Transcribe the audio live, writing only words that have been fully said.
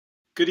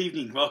Good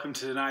evening. Welcome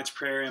to tonight's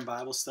prayer and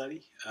Bible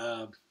study.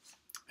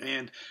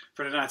 And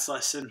for tonight's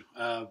lesson,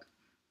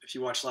 if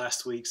you watched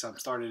last week's, I've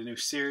started a new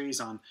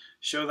series on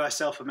Show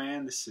Thyself a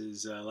Man. This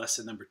is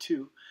lesson number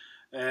 2.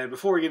 And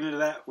before we get into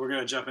that, we're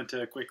going to jump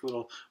into a quick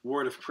little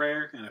word of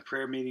prayer and a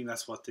prayer meeting.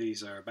 That's what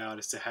these are about,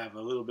 is to have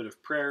a little bit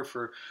of prayer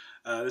for,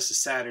 this is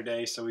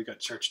Saturday, so we've got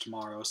church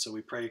tomorrow, so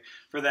we pray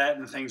for that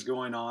and things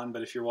going on.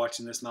 But if you're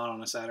watching this not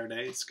on a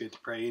Saturday, it's good to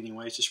pray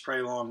anyways. Just pray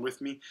along with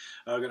me.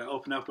 I'm going to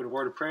open up with a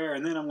word of prayer,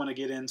 and then I'm going to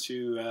get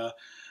into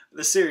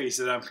the series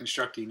that I'm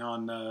constructing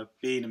on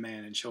being a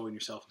man and showing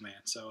yourself a man.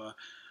 So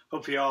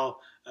hope you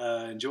all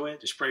enjoy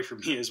it. Just pray for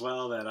me as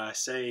well, that I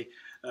say,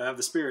 have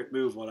the Spirit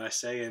move what I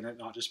say and it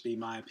not just be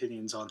my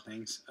opinions on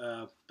things.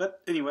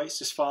 But anyways,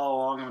 just follow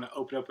along. I'm going to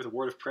open up with a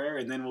word of prayer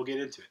and then we'll get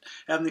into it.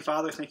 Heavenly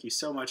Father, thank you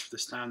so much for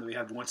this time that we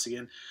have once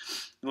again.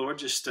 Lord,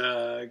 just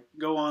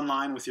go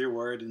online with your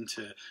word and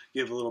to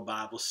give a little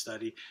Bible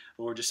study.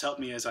 Lord, just help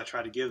me as I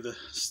try to give the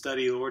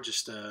study, Lord,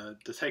 just to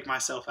take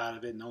myself out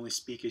of it and only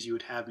speak as you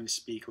would have me to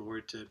speak,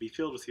 Lord, to be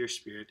filled with your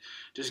Spirit.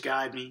 Just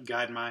guide me,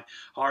 guide my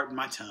heart and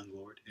my tongue,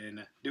 Lord.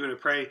 And do it, I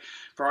pray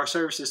for our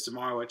services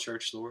tomorrow at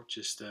church, Lord.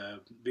 Just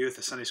be with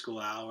the Sunday school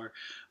hour,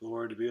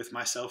 Lord, to be with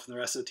myself and the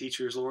rest of the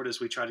teachers, Lord,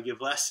 as we try to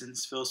give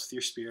lessons. Fill us with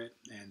your Spirit,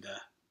 and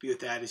be with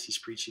Dad as he's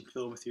preaching.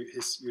 Fill him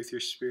with your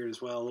Spirit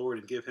as well, Lord,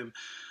 and give him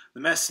the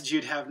message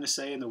you'd have him to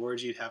say and the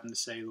words you'd have him to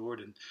say,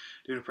 Lord. And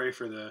do to pray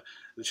for the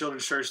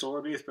children's church,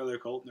 Lord. Be with Brother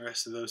Colt and the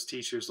rest of those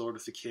teachers, Lord,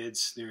 with the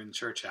kids during the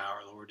church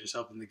hour, Lord. Just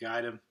help them to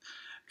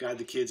guide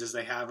the kids as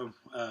they have them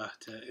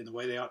in the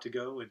way they ought to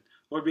go. And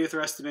Lord, be with the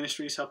rest of the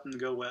ministries, help them to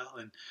go well.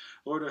 And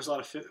Lord, there's a lot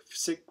of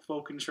sick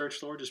folk in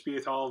church, Lord. Just be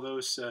with all of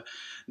those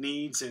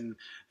needs and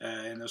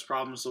those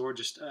problems, Lord.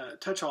 Just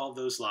touch all of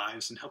those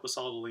lives and help us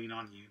all to lean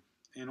on you.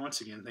 And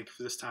once again, thank you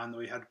for this time that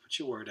we had to put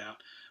your word out.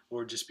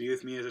 Lord, just be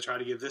with me as I try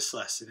to give this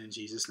lesson in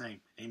Jesus' name.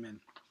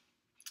 Amen.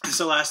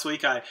 So last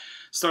week I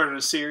started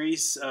a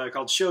series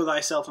called Show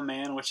Thyself a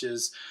Man, which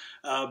is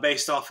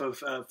based off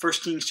of 1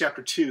 Kings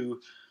chapter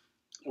 2,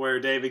 where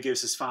David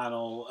gives his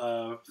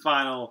final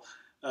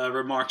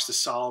remarks to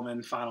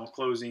Solomon, final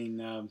closing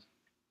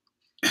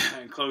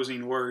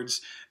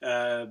words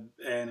and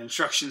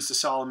instructions to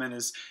Solomon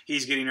as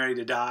he's getting ready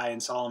to die,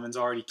 and Solomon's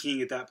already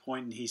king at that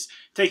point, and he's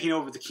taking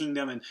over the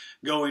kingdom and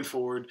going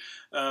forward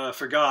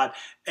for God.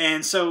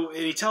 And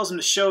he tells him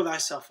to show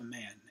thyself a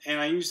man.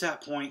 And I use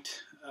that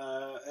point,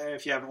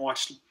 if you haven't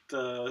watched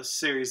the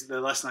series,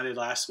 the lesson I did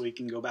last week,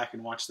 and go back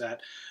and watch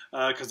that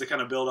because they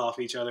kind of build off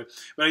each other.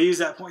 But I use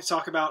that point to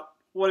talk about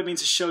what it means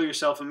to show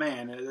yourself a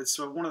man. It's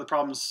one of the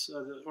problems,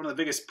 one of the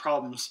biggest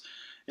problems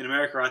in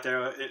America right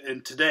there,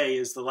 and today,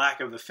 is the lack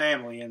of the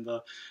family, and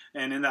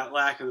in that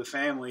lack of the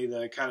family,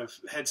 the kind of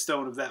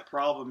headstone of that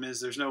problem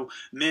is there's no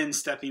men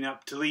stepping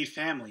up to lead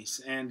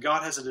families, and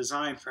God has a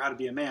design for how to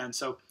be a man.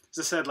 So, as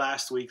I said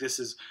last week,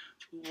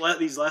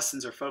 these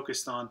lessons are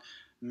focused on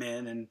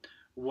men and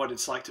what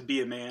it's like to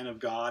be a man of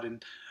God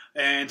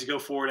and to go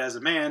forward as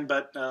a man.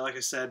 But like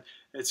I said,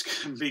 it's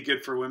going to be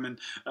good for women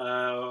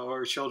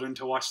or children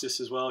to watch this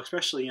as well,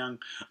 especially young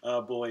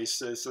boys,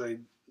 so they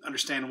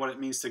understand what it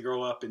means to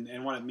grow up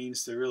and what it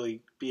means to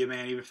really be a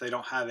man, even if they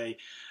don't have a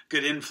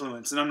good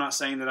influence. And I'm not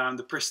saying that I'm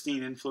the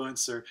pristine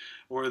influence or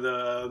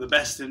the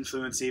best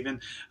influence even.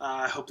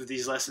 I hope that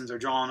these lessons are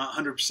drawn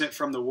 100%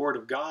 from the Word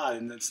of God,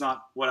 and it's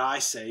not what I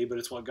say, but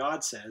it's what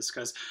God says,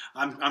 because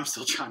I'm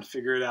still trying to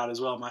figure it out as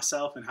well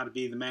myself, and how to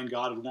be the man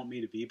God would want me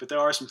to be. But there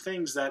are some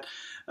things that,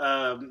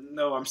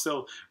 no, I'm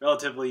still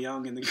relatively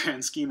young in the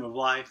grand scheme of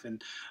life,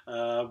 and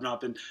I've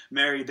not been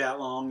married that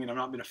long, and I've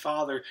not been a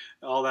father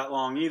all that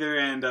long either,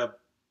 and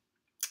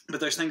but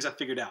there's things I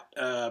figured out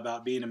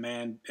about being a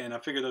man, and I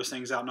figured those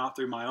things out not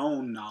through my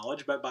own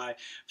knowledge, but by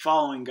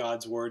following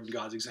God's word and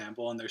God's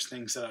example, and there's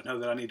things that I know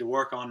that I need to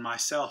work on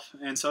myself,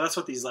 and so that's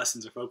what these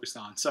lessons are focused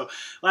on. So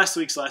last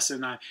week's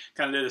lesson, I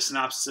kind of did a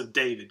synopsis of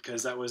David,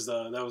 because that was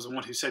the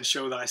one who said,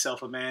 show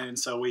thyself a man, and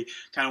so we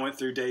kind of went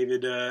through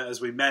David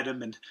as we met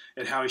him, and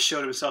how he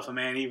showed himself a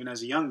man even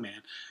as a young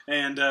man,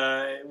 and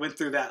went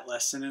through that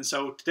lesson. And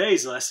so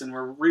today's lesson,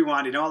 we're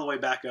rewinding all the way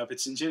back up.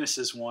 It's in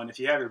Genesis 1. If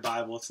you have your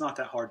Bible, it's not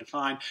that hard to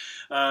find.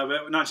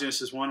 But not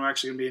Genesis 1. We're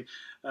actually going to be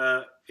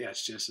in,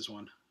 it's Genesis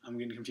 1. I'm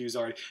getting confused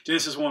already.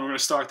 Genesis 1, we're going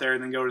to start there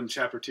and then go to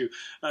chapter 2.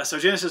 So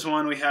Genesis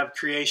 1, we have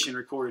creation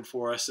recorded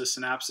for us, a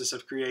synopsis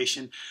of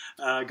creation.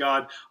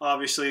 God,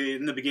 obviously,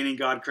 in the beginning,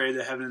 God created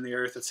the heaven and the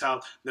earth. That's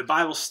how the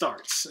Bible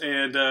starts,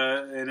 and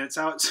it's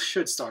how it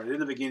should start.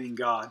 In the beginning,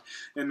 God.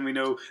 And we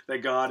know that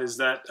God is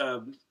that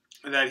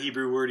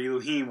Hebrew word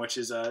Elohim, which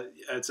is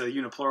it's a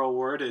uniplural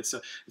word. It's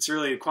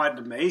really quite an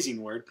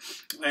amazing word,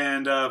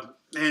 and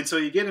so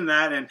you get in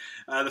that, and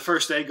the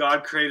first day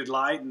God created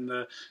light, and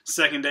the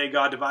second day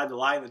God divided the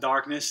light and the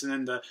darkness, and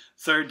then the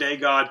third day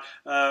God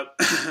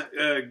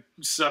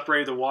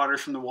separated the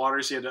waters from the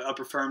waters. He had the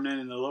upper firmament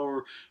and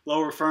the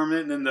lower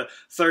firmament, and then the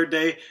third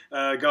day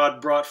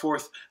God brought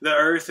forth the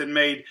earth and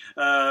made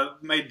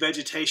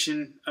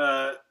vegetation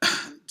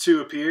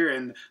to appear,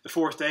 and the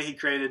fourth day He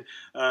created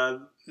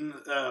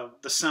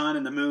the sun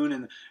and the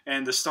moon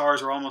and the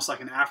stars were almost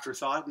like an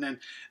afterthought. And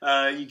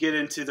then you get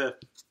into the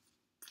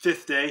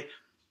fifth day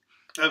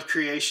of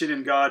creation,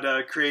 and God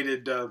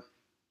created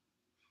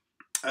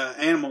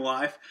animal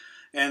life,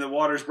 and the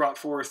waters brought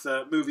forth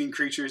moving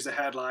creatures that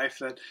had life,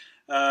 that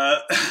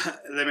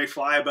they may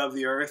fly above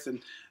the earth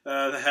and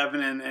the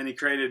heaven, and he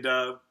created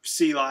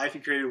sea life. He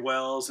created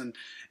whales and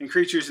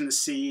creatures in the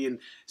sea, and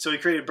so he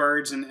created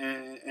birds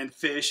and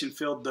fish, and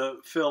filled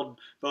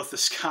both the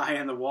sky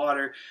and the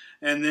water.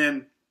 And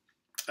then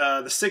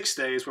the sixth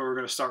day is where we're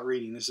going to start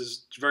reading. This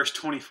is verse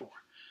 24.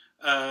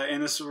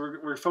 And this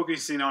we're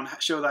focusing on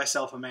show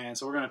thyself a man.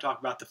 So we're going to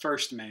talk about the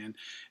first man,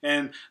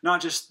 and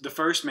not just the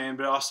first man,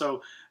 but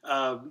also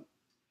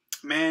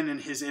man in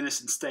his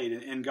innocent state,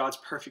 in God's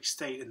perfect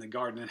state in the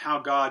garden, and how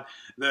God,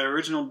 the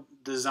original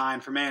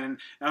design for man. And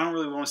I don't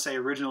really want to say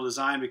original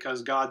design,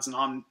 because God's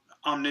an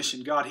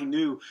omniscient God. He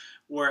knew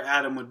where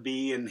Adam would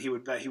be, and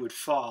that he would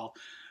fall.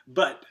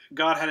 But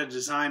God had a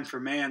design for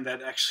man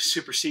that actually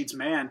supersedes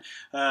man,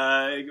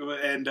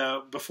 and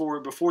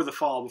before the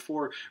fall,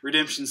 before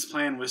redemption's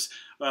plan was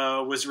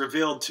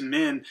revealed to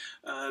men,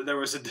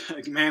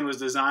 man was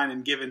designed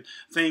and given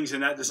things,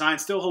 and that design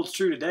still holds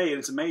true today. And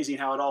it's amazing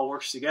how it all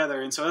works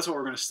together. And so that's what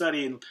we're going to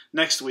study. And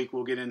next week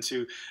we'll get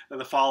into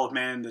the fall of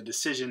man, the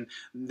decision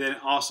that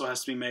also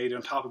has to be made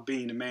on top of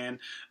being a man.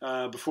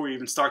 Before you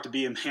even start to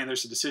be a man,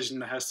 there's a decision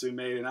that has to be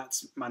made, and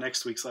that's my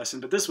next week's lesson.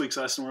 But this week's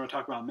lesson, we're going to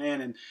talk about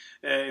man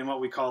and what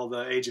we call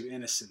the age of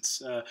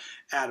innocence,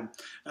 Adam.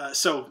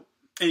 So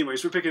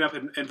anyways, we're picking up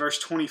in verse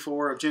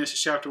 24 of Genesis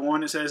chapter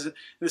 1. It says,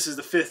 this is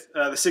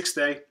the sixth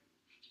day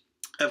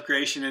of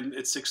creation, and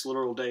it's 6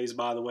 literal days,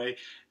 by the way.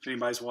 If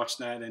anybody's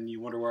watching that and you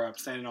wonder where I'm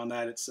standing on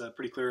that, it's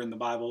pretty clear in the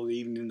Bible, the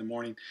evening and the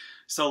morning.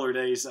 Solar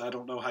days, I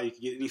don't know how you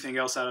can get anything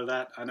else out of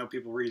that. I know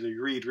people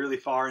read really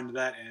far into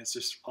that, and it's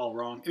just all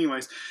wrong.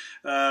 Anyways,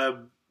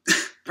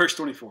 verse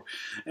 24,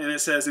 and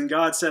it says, and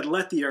God said,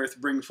 let the earth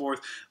bring forth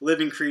the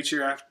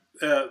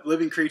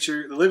living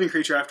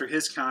creature after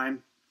his kind,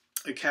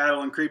 a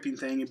cattle and creeping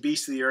thing, and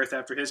beast of the earth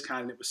after his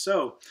kind. And it was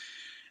so.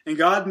 And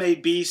God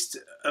made beasts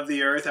of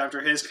the earth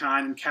after his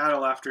kind, and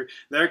cattle after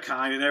their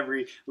kind, and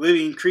every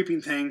living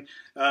creeping thing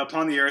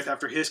upon the earth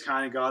after his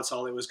kind. And God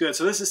saw that it was good.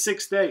 So this is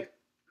sixth day.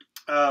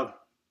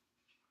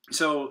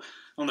 So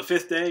on the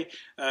fifth day,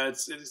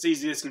 it's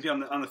easy as can be.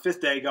 On the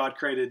fifth day, God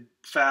created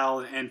fowl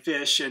and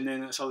fish, and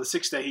then so the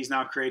sixth day, he's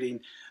now creating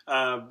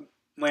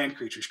land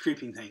creatures,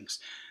 creeping things.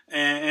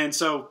 And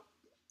so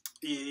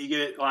you get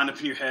it lined up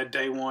in your head.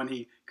 Day 1,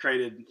 he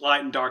created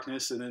light and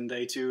darkness, and then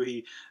day 2,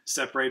 he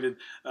separated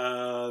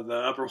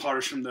the upper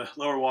waters from the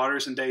lower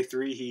waters. And day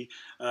 3, he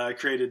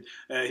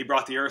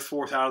brought the earth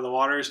forth out of the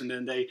waters. And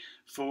then day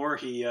 4,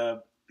 he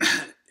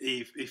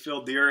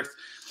filled the earth.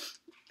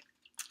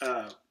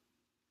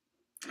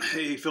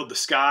 He filled the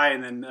sky,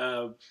 and then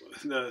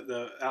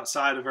the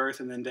outside of earth.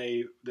 And then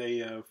day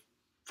 5.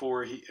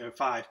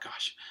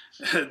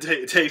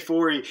 Day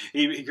 4,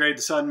 he created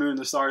the sun, moon,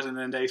 the stars, and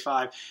then day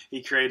 5,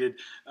 he created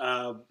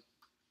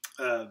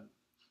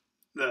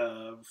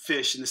the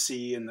fish in the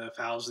sea and the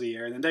fowls of the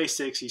air. And then day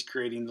 6, he's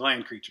creating the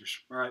land creatures.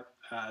 All right.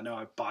 I know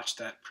I botched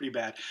that pretty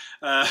bad,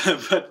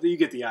 but you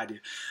get the idea.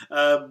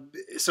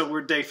 So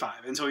we're day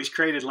 5, and so he's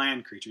created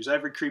land creatures,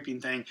 every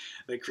creeping thing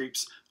that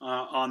creeps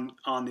on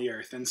the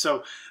earth. And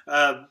so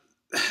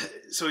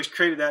so he's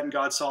created that, and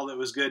God saw that it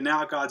was good.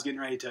 Now God's getting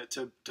ready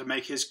to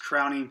make his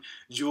crowning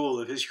jewel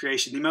of his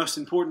creation, the most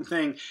important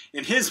thing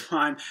in his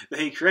mind that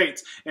he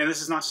creates. And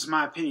this is not just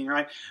my opinion,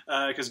 right?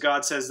 Because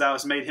God says thou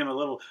hast made him a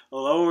little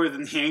lower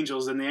than the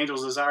angels, and the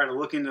angels desire to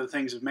look into the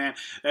things of man.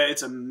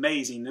 It's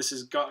amazing. This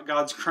is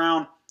God's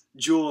crown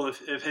jewel of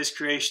his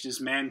creation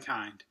is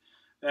mankind.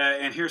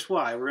 And here's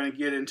why. We're going to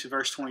get into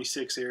verse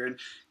 26 here. And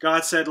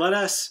God said, let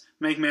us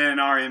make man in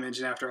our image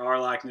and after our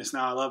likeness.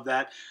 Now, I love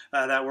that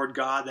word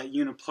God, that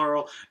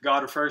uniplural.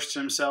 God refers to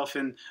himself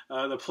in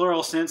the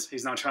plural sense.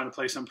 He's not trying to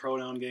play some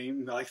pronoun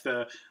game like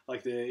the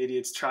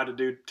idiots try to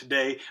do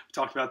today. We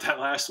talked about that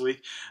last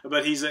week.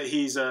 But he's a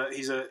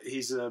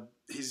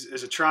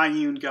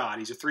triune God.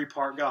 He's a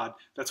 3-part God.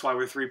 That's why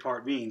we're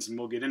 3-part beings, and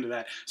we'll get into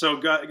that. So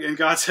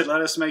God said,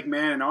 let us make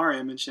man in our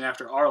image and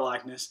after our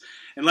likeness,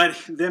 and let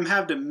them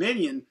have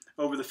dominion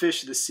over the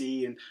fish of the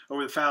sea, and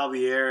over the fowl of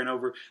the air, and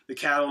over the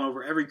cattle, and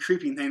over every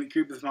creeping thing that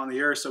creepeth upon the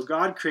earth. So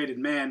God created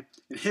man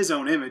in his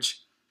own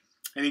image,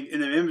 and in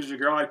the image of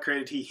God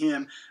created he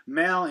him,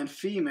 male and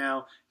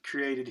female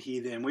created he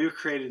them. We were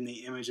created in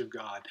the image of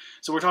God.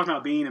 So we're talking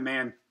about being a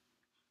man.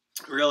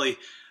 Really,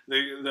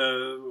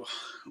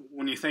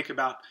 when you think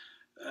about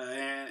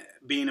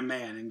being a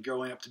man and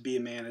growing up to be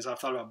a man, as I've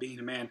thought about being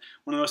a man,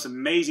 one of the most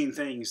amazing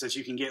things that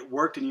you can get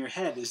worked in your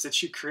head is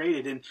that you're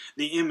created in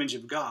the image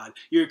of God.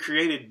 You're a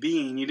created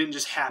being. You didn't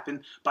just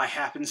happen by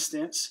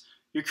happenstance.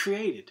 You're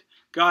created.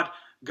 God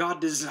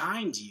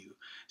designed you.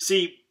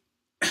 See,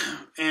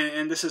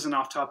 and this isn't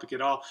off topic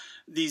at all.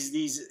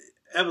 These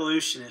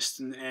evolutionists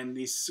and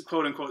these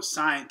quote unquote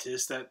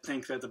scientists that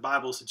think that the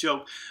Bible is a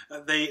joke,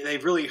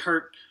 they've really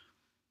hurt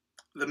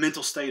the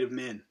mental state of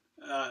men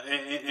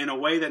in a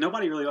way that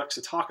nobody really likes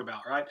to talk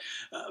about, right?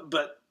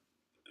 But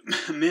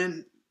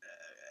men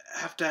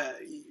have to,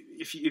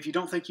 if you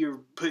don't think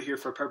you're put here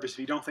for a purpose, if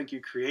you don't think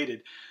you're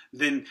created,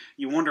 then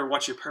you wonder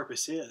what your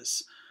purpose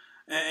is.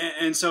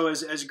 And so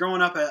as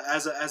growing up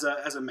as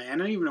a man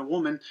and even a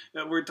woman,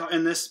 we're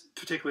in this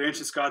particular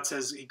instance, God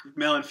says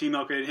male and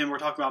female created him. We're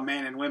talking about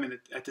man and women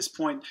at this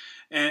point,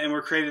 and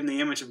we're created in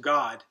the image of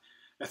God,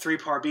 a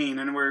three-part being,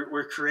 and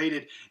we're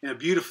created in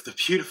the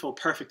beautiful,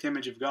 perfect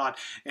image of God,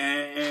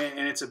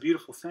 and it's a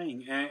beautiful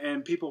thing.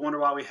 And people wonder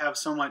why we have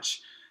so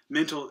much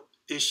mental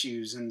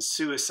issues and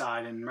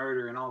suicide and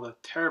murder and all the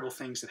terrible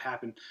things that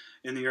happen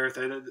in the earth.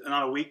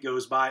 Not a week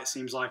goes by, it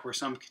seems like, where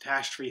some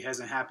catastrophe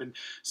hasn't happened.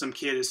 Some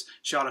kid is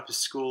shot up at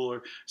school,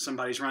 or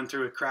somebody's run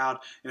through a crowd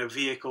in a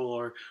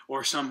vehicle,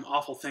 or some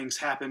awful things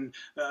happen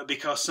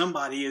because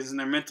somebody is in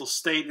their mental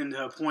state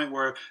into a point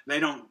where they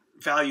don't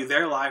value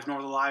their life nor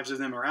the lives of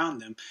them around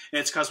them. And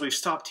it's because we've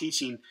stopped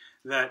teaching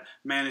that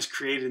man is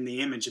created in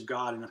the image of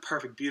God, in a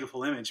perfect,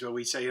 beautiful image. But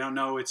we say,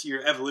 no, it's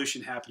your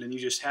evolution happened, and you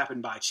just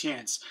happened by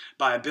chance,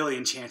 by a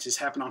billion chances,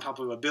 happened on top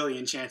of a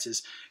billion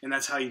chances, and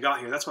that's how you got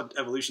here. That's what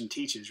evolution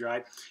teaches,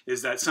 right?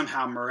 Is that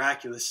somehow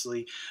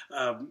miraculously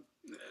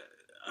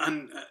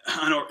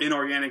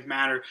inorganic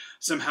matter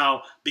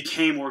somehow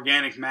became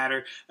organic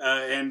matter,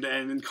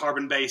 and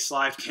carbon-based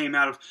life came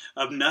out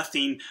of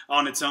nothing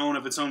on its own,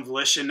 of its own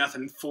volition.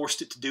 Nothing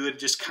forced it to do it. It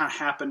just kind of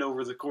happened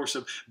over the course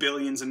of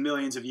billions and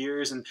millions of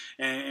years,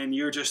 and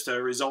you're just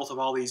a result of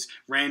all these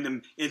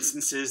random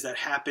instances that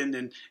happened,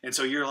 and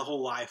so your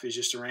whole life is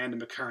just a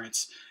random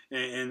occurrence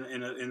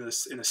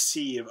in a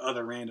sea of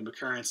other random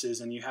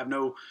occurrences, and you have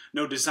no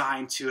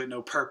design to it,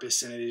 no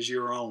purpose, and it is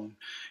your own.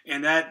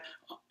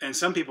 And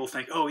some people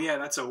think, oh yeah,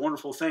 that's a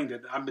wonderful thing,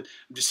 that I'm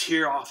just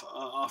here off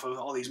of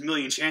all these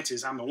million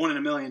chances. I'm a 1 in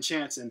a million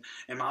chance, and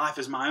my life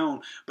is my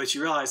own. But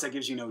you realize that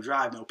gives you no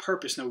drive, no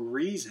purpose, no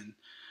reason.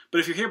 But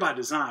if you're here by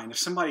design, if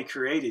somebody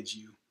created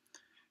you,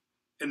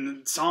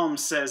 and Psalm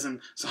says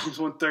in Psalms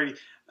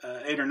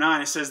 138 or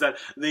 9, it says that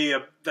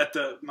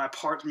my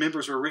part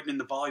members were written in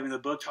the volume of the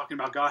book, talking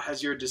about God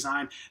has your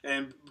design,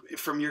 and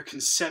from your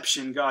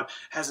conception, God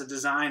has a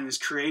design, has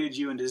created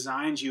you and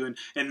designed you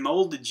and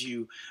molded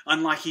you,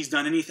 unlike He's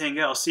done anything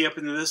else. See, up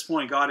until this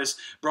point,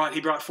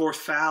 He brought forth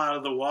fowl out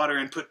of the water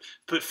and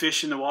put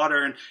fish in the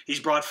water, and He's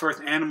brought forth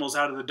animals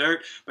out of the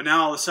dirt. But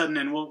now all of a sudden,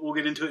 and we'll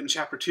get into it in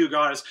chapter 2,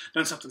 God has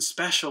done something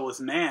special with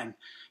man.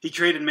 He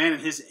created man in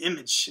His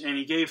image, and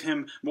He gave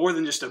him more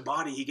than just a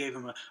body. He gave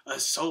him a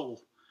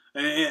soul,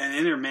 an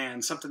inner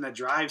man, something that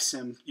drives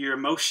him, your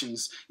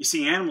emotions. You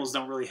see, animals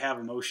don't really have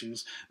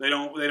emotions. They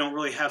don't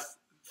really have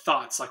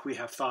thoughts like we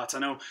have thoughts. I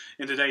know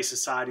in today's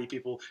society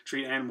people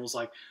treat animals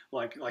like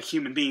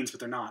human beings, but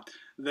they're not.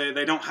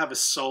 They don't have a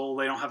soul.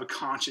 They don't have a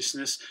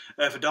consciousness.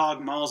 If a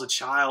dog mauls a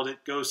child,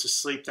 it goes to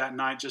sleep that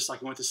night just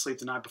like it went to sleep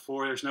the night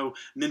before. There's no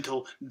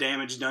mental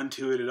damage done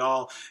to it at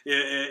all.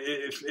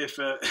 If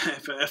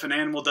an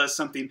animal does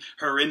something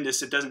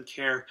horrendous, it doesn't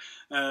care.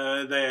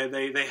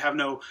 They have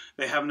no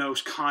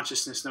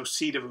consciousness, no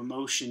seed of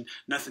emotion,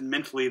 nothing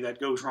mentally that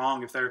goes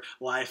wrong if their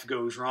life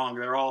goes wrong.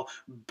 They're all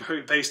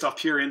based off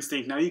pure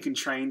instinct. Now, you can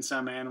train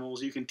some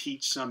animals, you can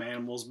teach some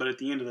animals, but at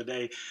the end of the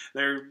day,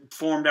 they're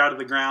formed out of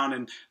the ground,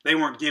 and they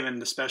weren't given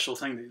the special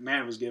thing that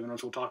man was given,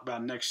 which we'll talk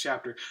about in the next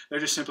chapter. They're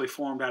just simply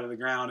formed out of the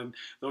ground, and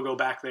they'll go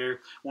back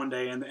there one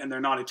day, and they're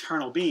not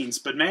eternal beings.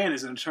 But man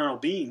is an eternal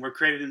being. We're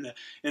created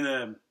in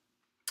the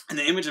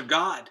image of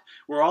God.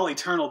 We're all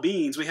eternal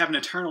beings. We have an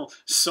eternal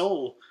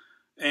soul,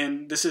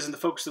 and this isn't the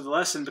focus of the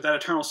lesson, but that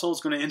eternal soul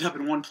is going to end up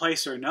in one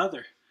place or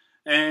another.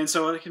 And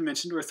so, like I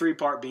mentioned, we're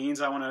three-part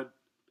beings. I want to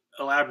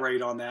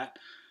elaborate on that.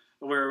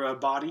 We're a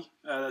body,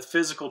 a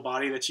physical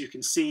body that you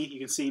can see. You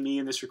can see me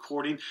in this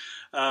recording.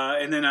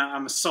 And then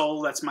I'm a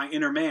soul. That's my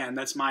inner man.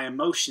 That's my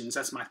emotions.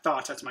 That's my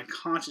thoughts. That's my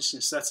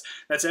consciousness.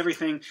 That's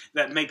everything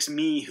that makes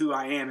me who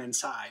I am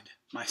inside,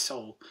 my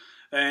soul.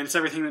 And it's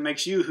everything that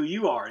makes you who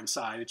you are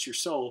inside. It's your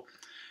soul.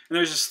 And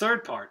there's this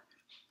third part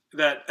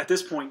that at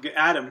this point,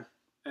 Adam,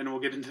 and we'll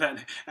get into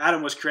that,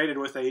 Adam was created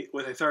with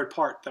a third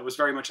part that was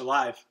very much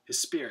alive, his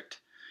spirit.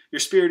 Your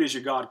spirit is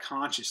your God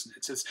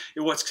consciousness.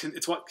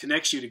 It's what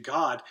connects you to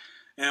God,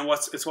 and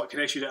it's what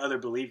connects you to other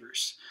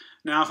believers.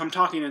 Now, if I'm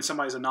talking and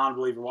somebody's a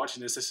non-believer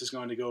watching this is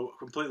going to go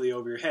completely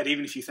over your head.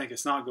 Even if you think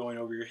it's not going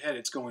over your head,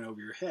 it's going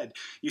over your head.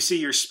 You see,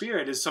 your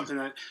spirit is something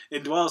that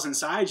it dwells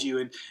inside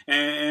you,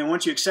 and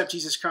once you accept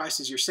Jesus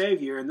Christ as your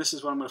Savior, and this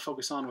is what I'm going to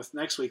focus on with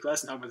next week's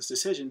lesson, talking about this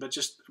decision, but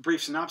just a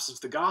brief synopsis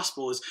of the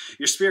gospel is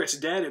your spirit's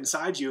dead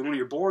inside you, and when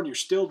you're born, you're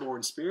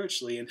stillborn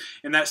spiritually,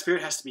 and that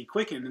spirit has to be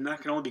quickened, and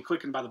that can only be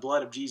quickened by the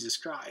blood of Jesus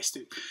Christ.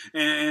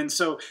 And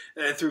so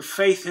through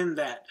faith in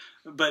that.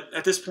 But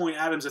at this point,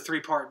 Adam's a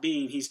three-part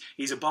being.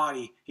 He's a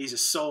body, he's a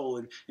soul,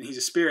 and he's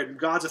a spirit. And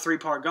God's a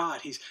three-part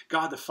God. He's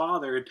God the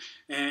Father,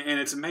 and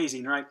it's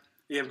amazing, right?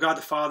 You have God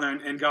the Father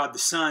and God the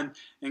Son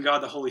and God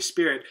the Holy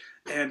Spirit,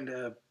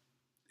 and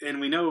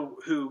we know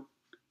who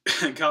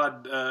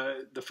God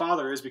the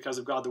Father is because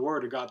of God the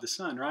Word or God the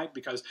Son, right?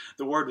 Because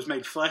the Word was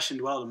made flesh and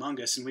dwelled among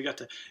us, and we got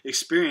to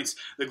experience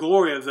the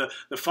glory of the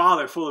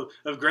Father, full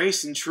of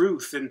grace and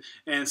truth, and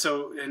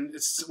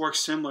it works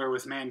similar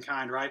with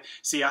mankind, right?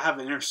 See, I have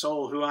an inner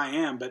soul, who I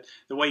am, but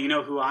the way you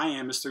know who I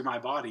am is through my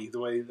body, the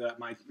way that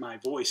my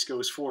voice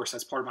goes forth.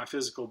 That's part of my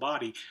physical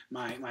body,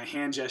 my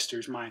hand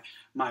gestures, my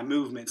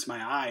movements,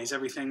 my eyes,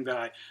 everything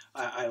that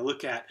I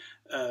look at,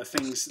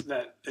 things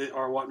that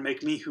are what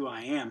make me who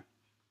I am.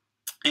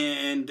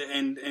 And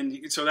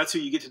so that's who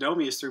you get to know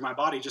me, is through my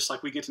body, just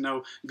like we get to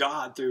know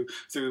God through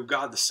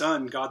God the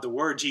Son, God the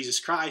Word, Jesus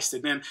Christ.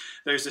 And then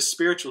there's the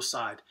spiritual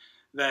side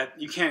that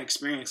you can't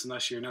experience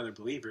unless you're another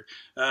believer.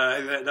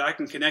 That I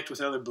can connect with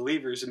other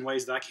believers in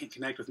ways that I can't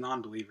connect with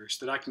non-believers.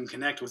 That I can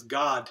connect with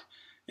God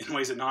in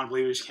ways that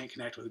non-believers can't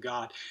connect with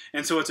God.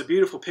 And so it's a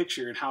beautiful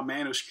picture in how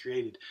man was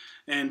created.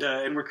 And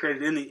we're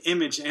created in the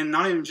image, and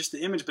not even just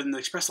the image, but in the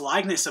express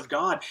likeness of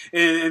God.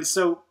 And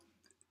so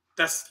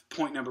that's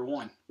point number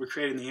one. We're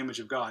created in the image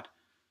of God.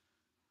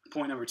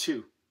 Point number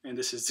two, and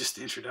this is just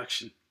the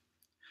introduction.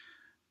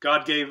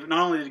 Not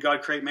only did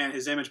God create man in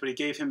his image, but he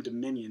gave him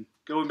dominion.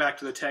 Going back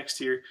to the text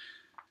here,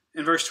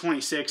 in verse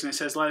 26, and it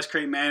says, "Let us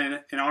create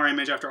man in our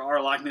image after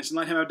our likeness, and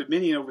let him have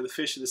dominion over the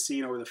fish of the sea,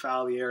 and over the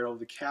fowl of the air, and over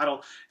the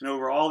cattle, and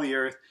over all the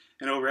earth,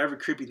 and over every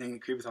creeping thing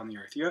that creepeth on the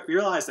earth." You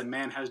realize that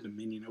man has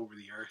dominion over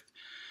the earth.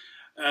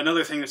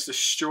 Another thing that's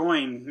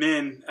destroying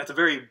men at the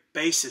very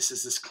basis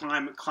is this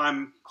climate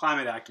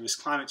activists,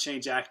 climate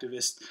change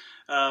activists,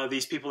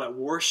 these people that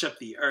worship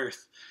the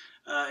earth.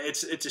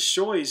 It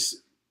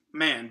destroys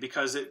man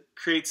because it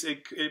paints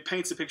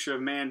a picture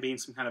of man being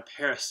some kind of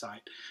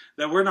parasite,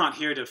 that we're not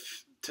here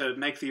to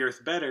make the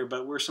earth better,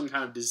 but we're some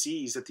kind of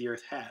disease that the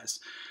earth has.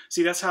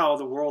 See, that's how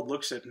the world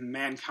looks at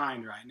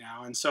mankind right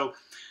now. And so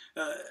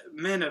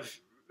men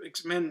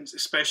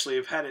especially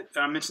have had it.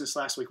 I mentioned this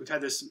last week. We've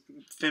had this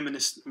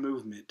feminist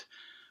movement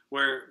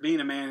where being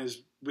a man has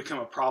become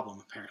a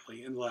problem,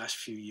 apparently, in the last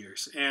few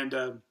years. And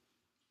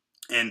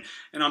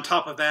on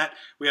top of that,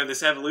 we have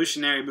this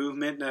evolutionary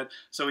movement.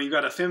 So you've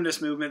got a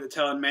feminist movement that's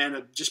telling man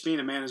that just being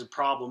a man is a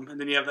problem.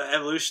 And then you have the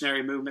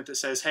evolutionary movement that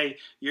says, hey,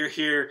 you're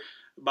here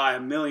by a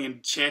million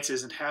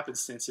chances and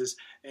happenstances,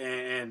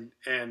 and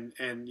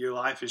your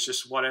life is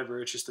just whatever.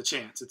 It's just a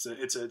chance.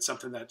 It's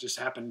something that just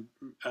happened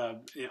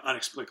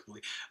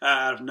inexplicably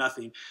out of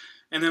nothing.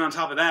 And then on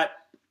top of that,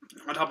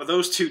 on top of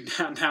those two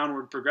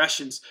downward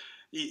progressions,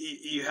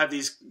 you have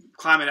these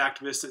climate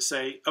activists that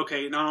say,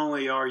 okay, not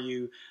only are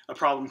you a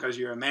problem because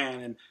you're a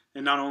man,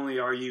 and not only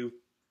are you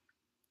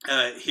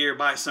here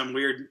by some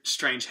weird,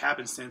 strange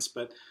happenstance,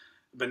 but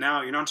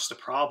now you're not just a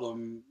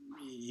problem,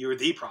 you're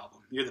the problem.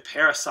 You're the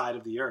parasite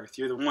of the earth.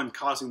 You're the one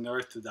causing the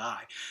earth to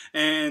die.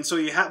 And so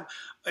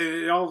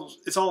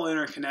it's all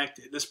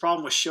interconnected. This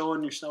problem with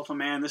showing yourself a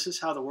man, this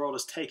is how the world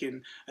has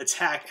taken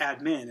attack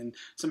at men. And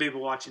some people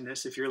watching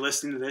this, if you're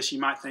listening to this, you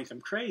might think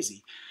I'm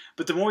crazy.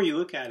 But the more you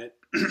look at it,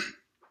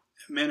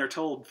 men are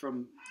told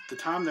from the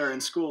time they're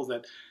in school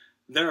that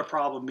they're a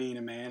problem being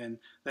a man, and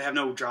they have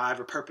no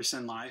drive or purpose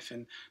in life.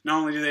 And not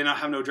only do they not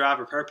have no drive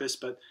or purpose,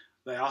 but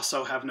they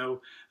also have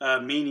no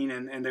meaning,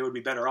 and they would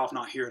be better off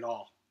not here at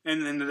all.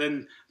 And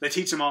then they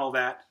teach them all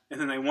that, and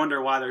then they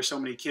wonder why there's so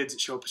many kids that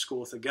show up at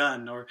school with a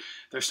gun, or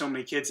there's so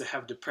many kids that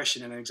have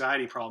depression and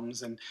anxiety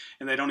problems, and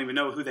they don't even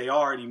know who they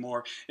are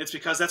anymore. It's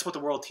because that's what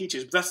the world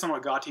teaches, but that's not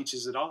what God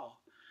teaches at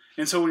all.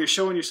 And so when you're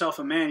showing yourself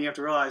a man, you have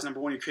to realize, number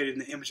one, you're created in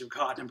the image of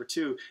God. Number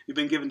two, you've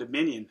been given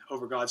dominion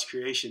over God's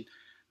creation.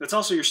 That's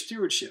also your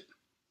stewardship,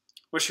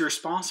 what you're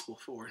responsible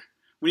for.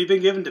 When you've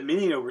been given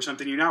dominion over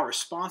something, you're now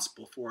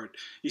responsible for it.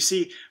 You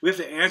see, we have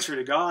to answer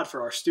to God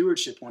for our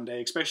stewardship one day,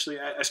 especially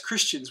as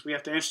Christians. We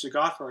have to answer to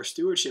God for our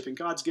stewardship, and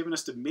God's given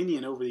us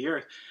dominion over the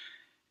earth.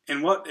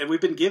 And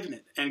we've been given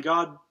it, and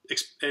God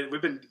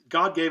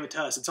gave it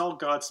to us. It's all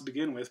God's to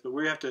begin with, but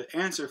we have to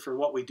answer for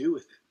what we do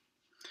with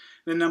it.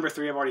 Then number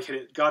three, I've already hit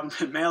it. God,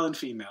 male and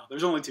female.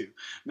 There's only two,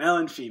 male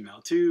and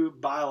female, two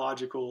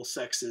biological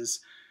sexes,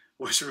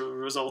 which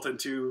result in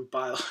two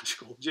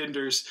biological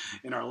genders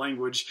in our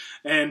language,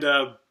 and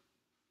the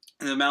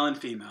male and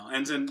female.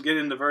 And then get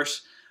into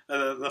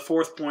the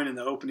fourth point in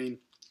the opening,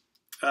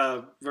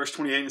 verse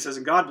 28, it says,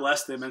 "And God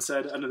blessed them and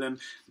said unto them,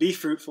 Be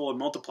fruitful and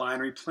multiply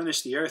and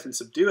replenish the earth and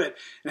subdue it,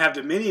 and have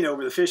dominion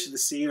over the fish of the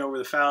sea and over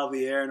the fowl of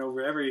the air and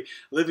over every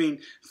living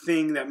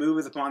thing that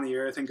moveth upon the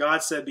earth. And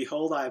God said,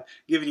 Behold, I have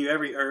given you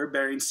every herb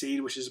bearing seed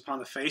which is upon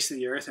the face of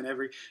the earth, and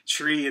every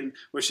tree and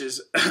which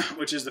is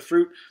the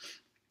fruit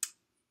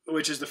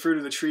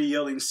of the tree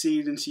yielding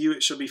seed, and to you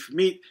it shall be for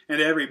meat, and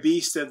to every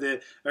beast of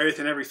the earth,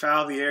 and every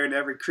fowl of the air, and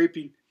every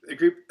thing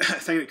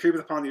that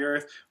creepeth upon the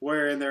earth,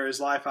 wherein there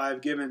is life, I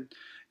have given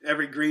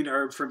every green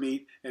herb for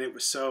meat. And it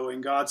was so.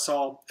 And God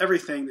saw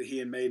everything that he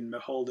had made, and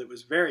behold, it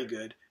was very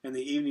good. And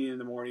the evening and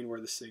the morning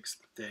were the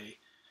sixth day."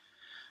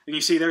 And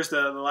you see, there's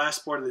the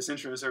last part of this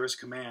intro. There was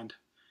command.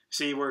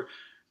 See, we're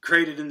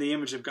created in the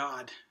image of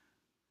God,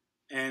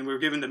 and we're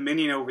given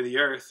dominion over the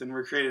earth, and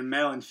we're created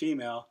male and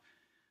female.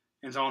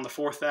 And so on the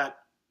fourth, that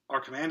our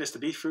command is to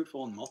be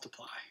fruitful and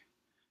multiply.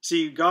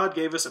 See, God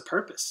gave us a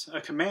purpose,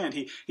 a command.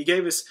 He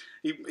gave us,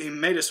 he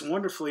made us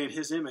wonderfully in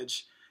his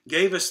image,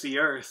 gave us the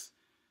earth,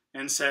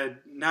 and said,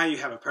 now you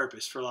have a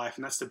purpose for life,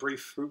 and that's to be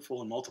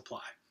fruitful and multiply.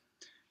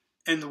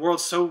 And the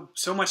world's so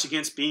much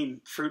against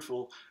being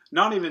fruitful,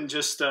 not even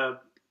just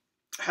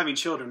having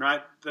children,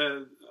 right?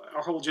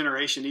 Our whole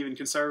generation, even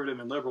conservative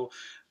and liberal,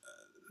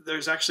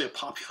 there's actually a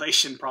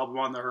population problem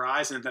on the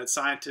horizon that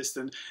scientists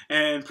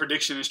and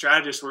prediction and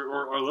strategists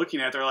are looking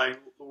at. They're like,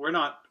 we're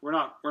not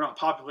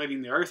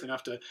populating the earth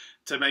enough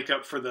to make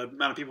up for the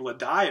amount of people that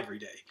die every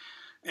day.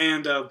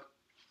 And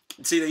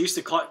see, they used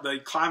to the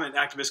climate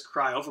activists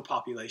cry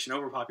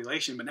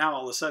overpopulation, but now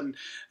all of a sudden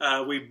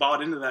we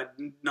bought into that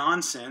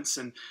nonsense,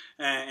 and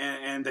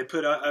they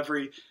put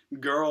every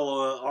girl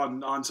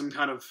on some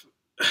kind of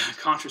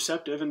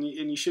contraceptive, and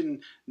you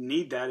shouldn't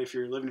need that if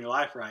you're living your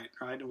life right?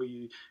 Well,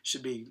 you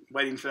should be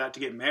waiting for that to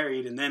get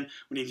married, and then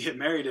when you get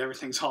married,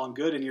 everything's all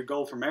good, and your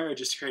goal for marriage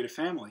is to create a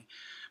family.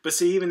 But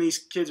see, even these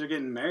kids are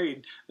getting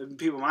married.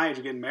 People my age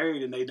are getting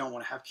married, and they don't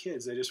want to have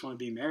kids. They just want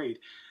to be married.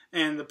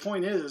 And the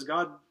point is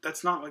God,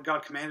 that's not what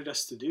God commanded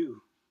us to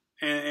do.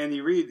 And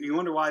you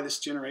wonder why this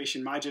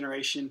generation, my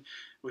generation,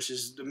 which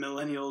is the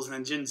millennials and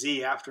then Gen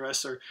Z after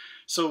us, are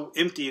so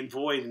empty and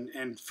void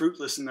and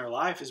fruitless in their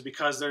life, is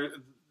because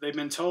they've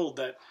been told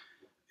that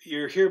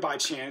you're here by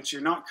chance,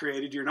 you're not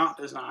created, you're not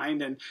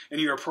designed, and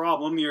you're a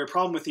problem. You're a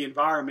problem with the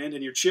environment,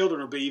 and your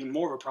children will be even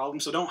more of a problem,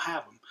 so don't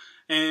have them.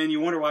 And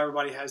you wonder why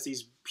everybody has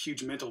these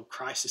huge mental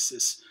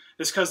crises.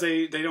 It's because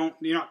you're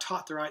not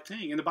taught the right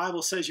thing. And the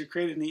Bible says you're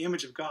created in the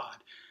image of God.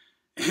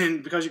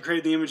 And because you're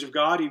created in the image of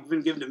God, you've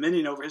been given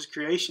dominion over his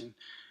creation.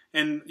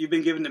 And you've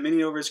been given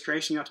dominion over his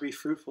creation. You have to be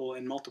fruitful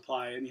and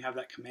multiply, and you have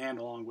that command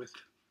along with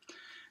it.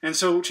 And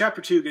so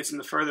chapter 2 gets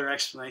into further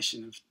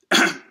explanation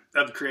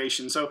of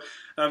creation. So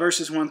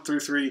verses 1 through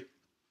 3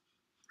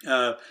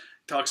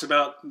 talks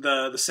about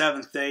the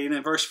seventh day. And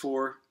then verse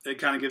 4, it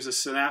kind of gives a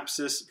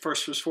synopsis.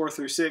 Verses 4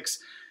 through 6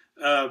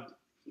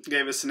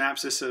 gave a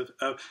synopsis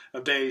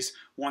of days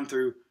 1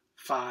 through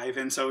 5.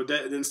 And so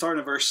then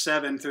starting at verse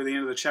 7 through the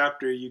end of the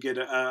chapter, you get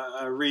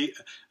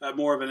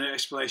more of an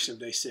explanation of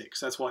day 6.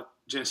 That's what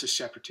Genesis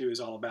chapter 2 is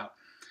all about.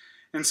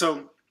 And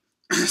so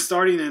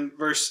starting in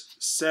verse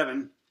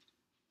 7,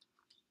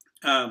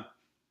 and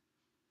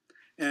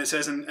it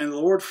says, and the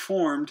Lord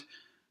formed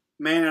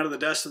man out of the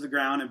dust of the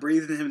ground and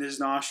breathed in him in his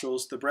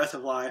nostrils the breath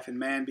of life, and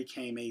man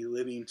became a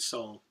living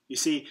soul. You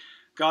see,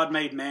 God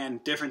made man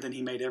different than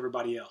he made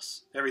everybody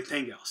else,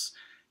 everything else.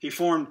 He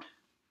formed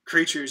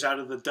creatures out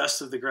of the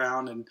dust of the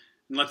ground and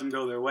let them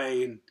go their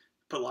way and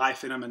put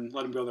life in them and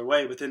let them go their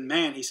way. But then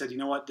man, he said, you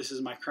know what, this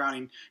is my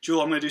crowning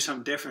jewel. I'm going to do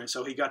something different.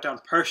 So he got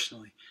down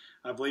personally.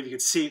 I believe you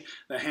could see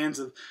the hands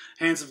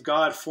of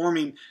God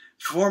forming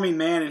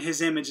man in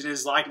his image and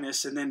his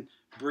likeness, and then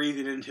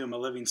breathing into him a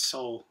living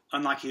soul,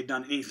 unlike he had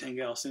done anything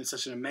else. And it's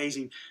such an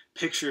amazing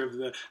picture of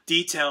the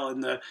detail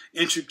and the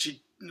intricate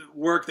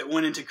work that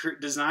went into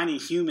designing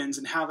humans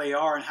and how they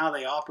are and how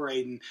they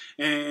operate.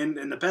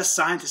 And the best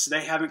scientists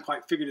today haven't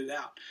quite figured it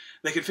out.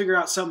 They can figure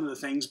out some of the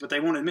things, but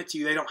they won't admit to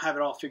you they don't have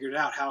it all figured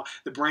out, how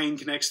the brain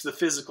connects to the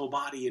physical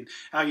body and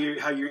how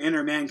your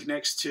inner man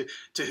connects to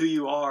who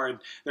you are. And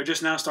they're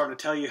just now starting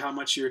to tell you how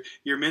much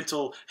your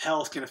mental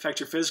health can affect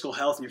your physical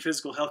health, and your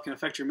physical health can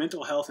affect your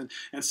mental health,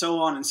 and so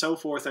on and so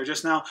forth. They're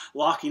just now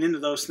locking into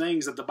those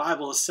things that the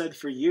Bible has said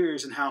for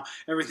years, and how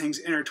everything's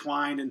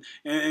intertwined, and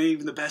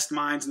even the best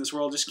minds in this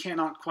world just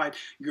cannot quite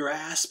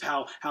grasp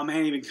how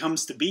man even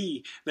comes to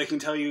be. They can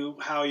tell you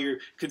how you're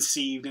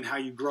conceived and how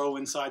you grow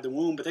inside the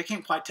womb, but they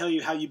can't quite tell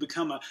you how you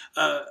become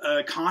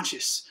a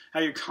conscious, how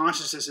your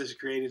consciousness is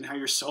created and how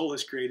your soul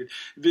is created,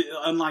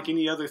 unlike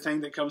any other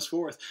thing that comes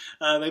forth.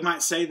 They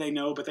might say they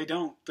know, but they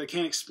don't. They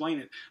can't explain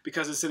it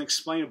because it's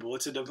inexplainable.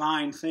 It's a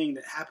divine thing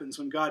that happens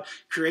when God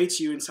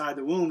creates you inside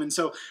the womb. And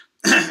so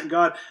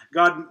God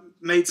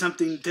made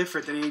something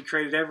different than he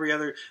created every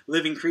other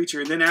living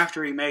creature. And then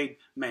after he made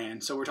man,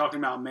 so we're talking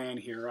about man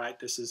here, right?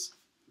 This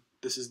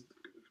is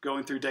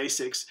going through day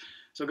 6.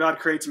 So God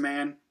creates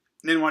man.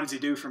 And then what does he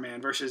do for man?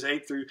 Verses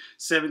 8 through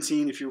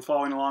 17, if you're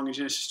following along in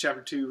Genesis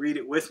chapter 2, read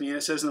it with me. And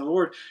it says, and the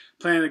Lord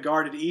planted a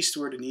garden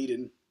eastward in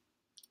Eden,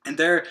 and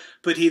there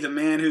put he the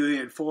man who he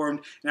had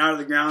formed, and out of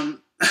the ground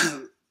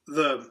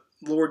the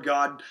Lord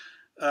God,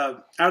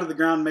 out of the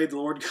ground made the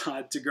Lord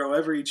God to grow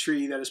every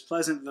tree that is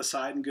pleasant to the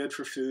sight and good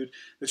for food,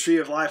 the tree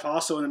of life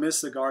also in the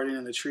midst of the garden,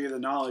 and the tree of the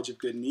knowledge of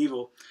good and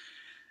evil.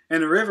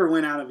 And the river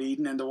went out of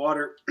Eden, and to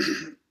water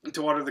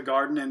the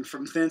garden, and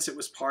from thence it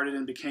was parted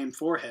and became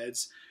 4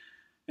 heads.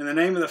 And the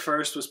name of the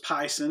first was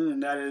Pison,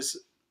 and that is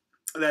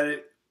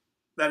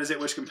it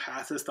which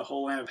compasseth the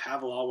whole land of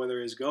Havilah, where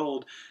there is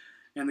gold.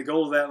 And the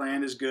gold of that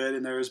land is good,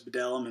 and there is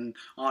bdellium and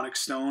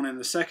onyx stone. And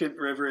the second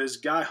river is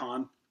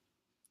Gihon,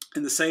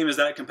 and the same as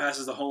that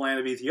compasses the whole land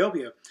of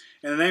Ethiopia.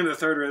 And the name of the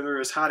third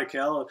river is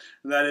Hiddekel,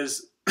 and that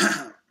is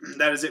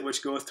it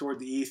which goeth toward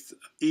the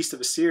east of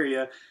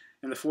Assyria.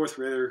 And the fourth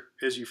river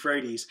is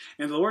Euphrates.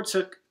 And the Lord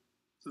took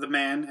the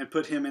man and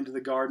put him into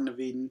the garden of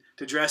Eden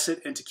to dress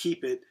it and to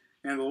keep it.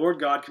 And the Lord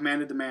God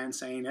commanded the man,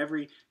 saying,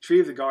 every tree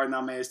of the garden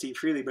thou mayest eat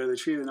freely, but of the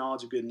tree of the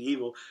knowledge of good and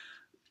evil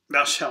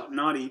thou shalt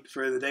not eat,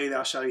 for the day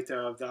thou shalt eat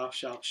thereof thou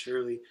shalt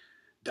surely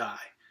die.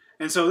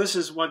 And so this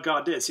is what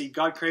God did. See,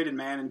 God created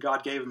man, and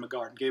God gave him a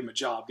garden, gave him a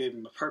job, gave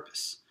him a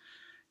purpose.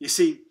 You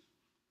see,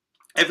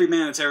 every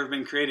man that's ever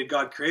been created,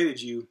 God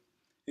created you,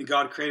 and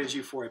God created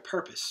you for a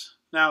purpose.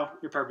 Now,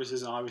 your purpose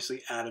isn't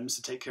obviously Adam's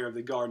to take care of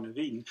the Garden of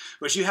Eden,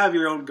 but you have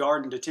your own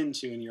garden to tend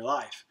to in your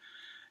life.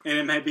 And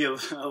it may be a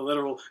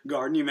literal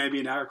garden, you may be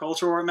in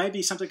agriculture, or it may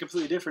be something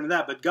completely different than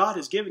that, but God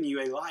has given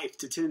you a life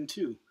to tend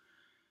to.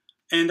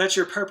 And that's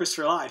your purpose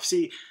for life.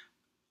 See,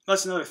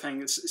 that's another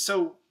thing. It's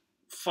so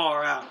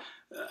far out.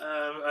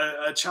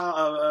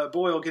 A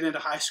boy will get into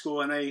high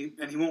school and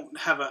he won't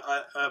have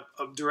a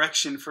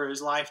direction for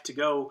his life to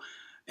go.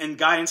 And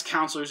guidance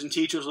counselors and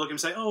teachers look at him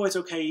and say, "Oh, it's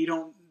okay. You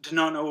do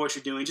not know what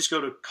you're doing. Just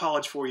go to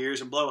college 4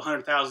 years and blow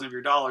 $100,000 of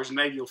your dollars, and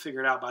maybe you'll figure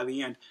it out by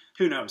the end.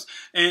 Who knows?"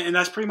 And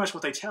that's pretty much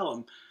what they tell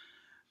him.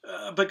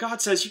 But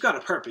God says you've got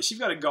a purpose. You've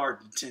got a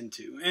garden to tend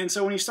to. And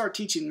so when you start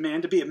teaching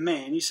men to be a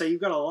man, you say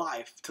you've got a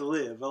life to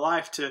live, a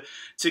life to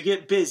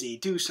get busy,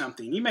 do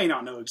something. You may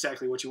not know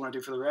exactly what you want to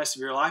do for the rest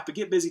of your life, but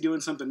get busy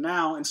doing something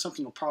now and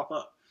something will prop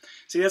up.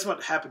 See, that's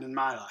what happened in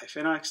my life.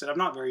 And like I said, I'm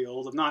not very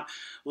old. I've not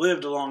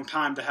lived a long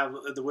time to have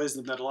the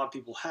wisdom that a lot of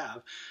people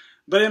have.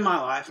 But in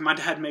my life, my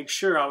dad made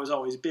sure I was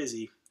always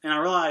busy. And I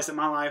realized that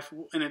my life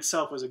in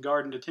itself was a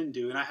garden to tend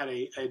to, and I had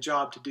a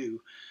job to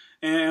do.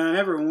 And I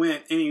never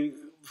went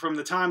from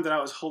the time that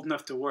I was old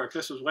enough to work.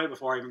 This was way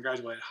before I even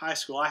graduated high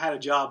school. I had a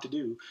job to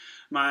do.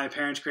 My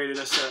parents created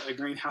us a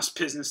greenhouse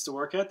business to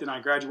work at. Then I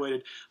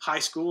graduated high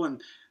school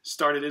and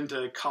started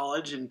into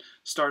college and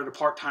started a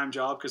part-time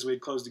job because we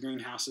had closed the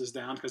greenhouses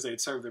down because they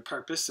had served their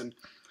purpose, and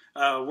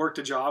worked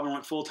a job and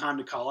went full-time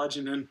to college,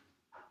 and then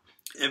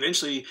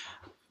eventually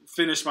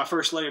finished my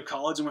first leg of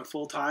college and went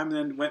full-time, and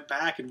then went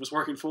back and was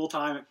working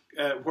full-time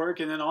at work,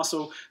 and then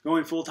also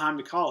going full-time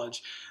to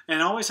college.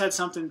 And I always had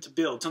something to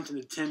build, something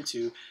to tend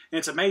to. And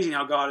it's amazing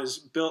how God has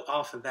built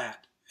off of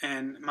that.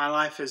 And my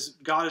life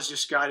God has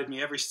just guided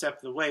me every step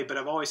of the way, but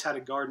I've always had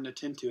a garden to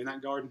tend to, and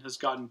that garden has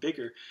gotten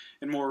bigger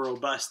and more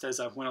robust as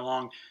I've went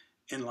along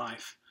in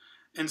life.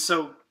 And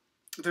so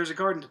there's a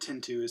garden to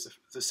tend to is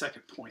the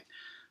second point.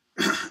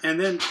 And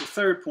then the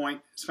third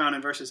point is found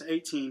in verses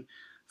 18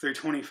 through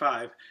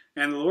 25.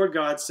 And the Lord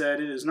God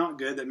said, "It is not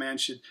good that man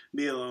should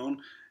be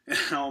alone, and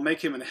I will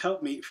make him an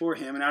helpmeet for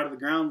him. And out of the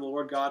ground the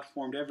Lord God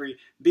formed every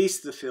beast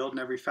of the field and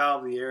every fowl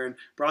of the air, and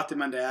brought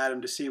them unto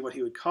Adam to see what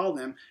he would call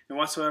them. And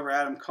whatsoever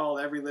Adam called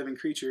every living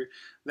creature,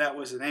 that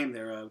was the name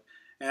thereof.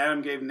 And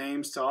Adam gave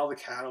names to all the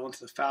cattle, and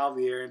to the fowl of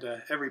the air, and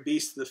to every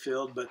beast of the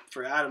field. But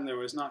for Adam there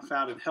was not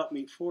found an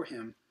helpmeet for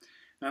him.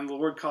 And the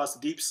Lord caused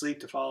a deep sleep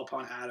to fall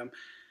upon Adam,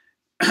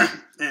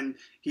 and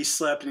he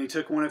slept, and he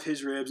took one of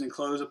his ribs and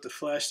closed up the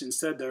flesh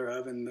instead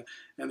thereof, and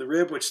the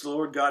rib which the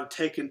Lord God had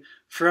taken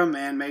from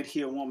man made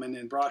he a woman,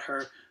 and brought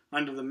her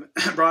unto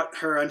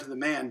the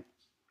man.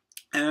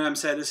 And Adam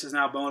said, This is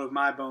now bone of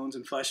my bones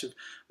and flesh of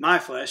my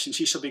flesh, and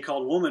she shall be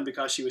called woman,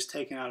 because she was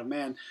taken out of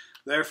man.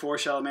 Therefore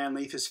shall a man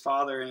leave his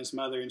father and his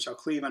mother, and shall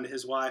cleave unto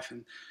his wife,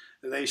 and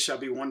they shall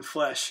be one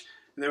flesh.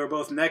 And they were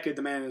both naked,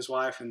 the man and his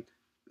wife, and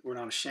were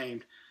not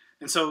ashamed."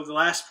 And so the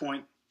last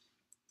point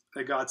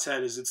that God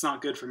said is it's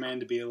not good for man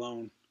to be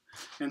alone.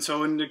 And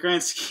so in the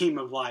grand scheme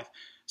of life,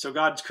 so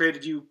God's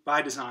created you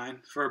by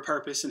design for a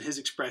purpose in his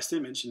expressed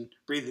image, and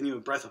breathed in you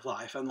a breath of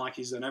life, unlike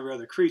he's done every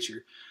other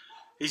creature.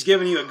 He's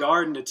given you a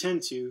garden to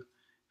tend to,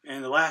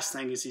 and the last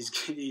thing is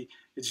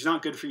it's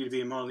not good for you to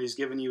be alone. He's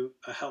given you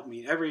a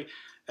helpmeet.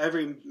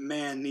 Every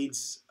man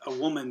needs a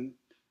woman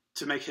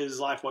to make his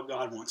life what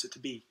God wants it to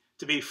be.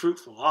 To be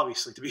fruitful,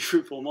 obviously. To be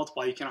fruitful and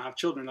multiply. You cannot have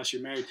children unless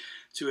you're married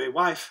to a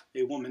wife,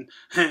 a woman.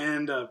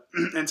 And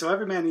so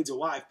every man needs a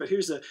wife. But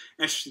here's the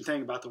interesting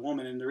thing about the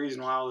woman, and the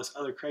reason why all this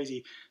other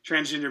crazy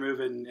transgender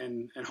movement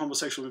and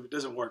homosexual movement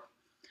doesn't work.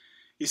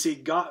 You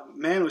see,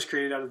 man was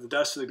created out of the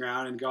dust of the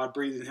ground, and God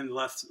breathed in him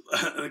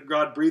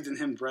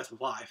the breath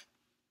of life.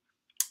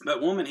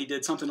 But woman, he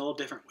did something a little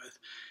different with.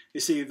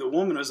 You see, the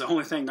woman was the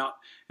only thing not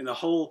in the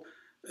whole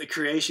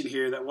creation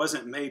here that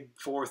wasn't made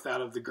forth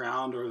out of the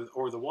ground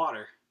or the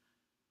water.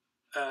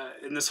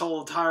 In this whole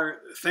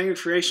entire thing of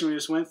creation we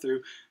just went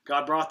through,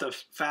 God brought the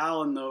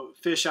fowl and the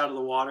fish out of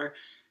the water,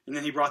 and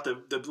then he brought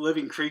the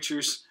living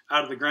creatures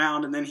out of the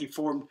ground, and then he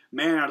formed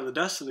man out of the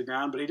dust of the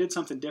ground. But he did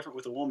something different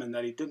with a woman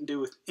that he didn't do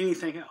with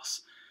anything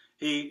else.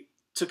 He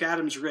took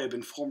Adam's rib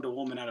and formed a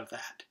woman out of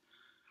that.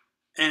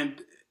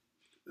 And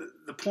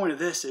the point of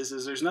this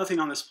is there's nothing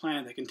on this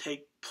planet that can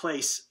take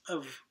place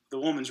of the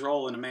woman's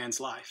role in a man's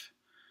life.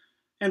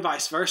 And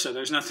vice versa.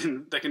 There's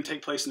nothing that can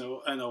take place in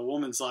a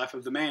woman's life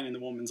of the man in the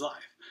woman's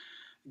life.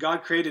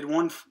 God created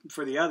one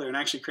for the other, and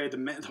actually created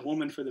the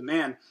woman for the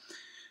man.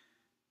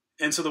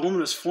 And so the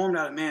woman was formed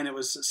out of man. It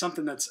was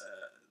something that's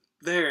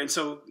there. And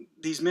so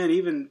these men,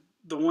 even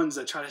the ones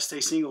that try to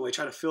stay single, they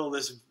try to fill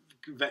this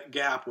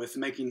gap with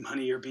making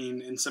money or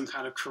being in some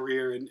kind of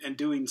career and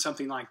doing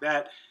something like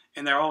that.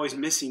 And they're always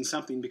missing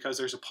something, because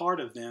there's a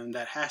part of them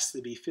that has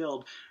to be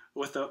filled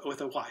with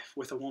a wife,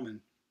 with a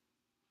woman.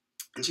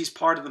 and she's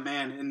part of the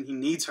man, and he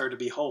needs her to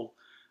be whole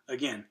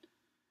again.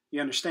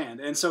 You understand?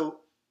 And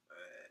so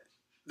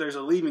there's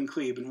a leave and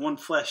cleave and one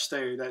flesh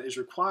there that is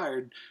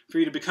required for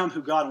you to become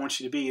who God wants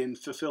you to be in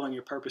fulfilling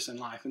your purpose in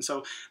life. And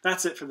so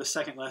that's it for the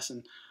second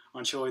lesson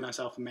on showing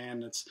thyself a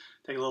man. It's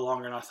taking a little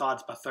longer than I thought.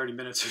 It's about 30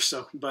 minutes or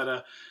so.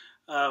 But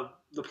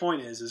the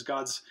point is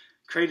God's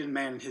created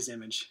man in his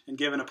image and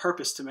given a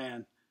purpose to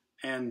man,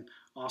 and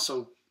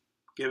also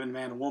given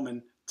man a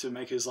woman to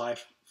make his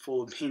life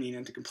full of meaning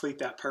and to complete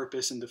that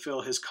purpose and to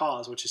fulfill his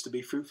cause, which is to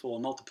be fruitful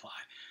and multiply.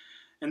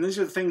 And these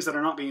are the things that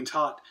are not being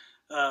taught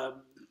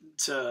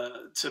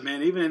to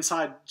men, even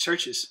inside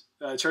churches.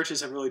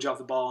 Churches have really dropped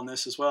the ball on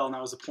this as well, and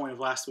that was the point of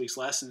last week's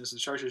lesson, is the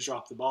churches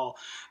dropped the ball.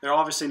 They're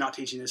obviously not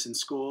teaching this in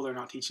school. They're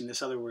not teaching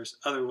this anywhere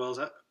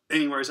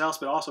else,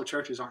 but also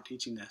churches aren't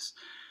teaching this.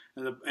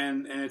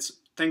 And it's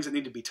things that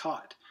need to be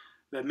taught,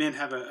 that men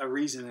have a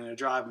reason and a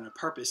drive and a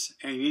purpose,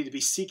 and you need to be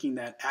seeking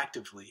that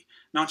actively,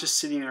 not just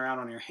sitting around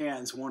on your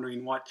hands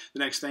wondering what the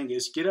next thing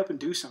is. Get up and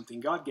do something.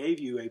 God gave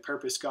you a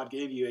purpose. God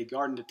gave you a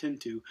garden to tend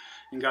to,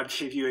 and God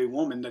gave you a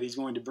woman that he's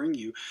going to bring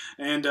you.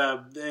 And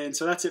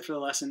so that's it for the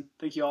lesson.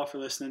 Thank you all for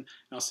listening,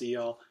 and I'll see you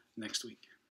all next week.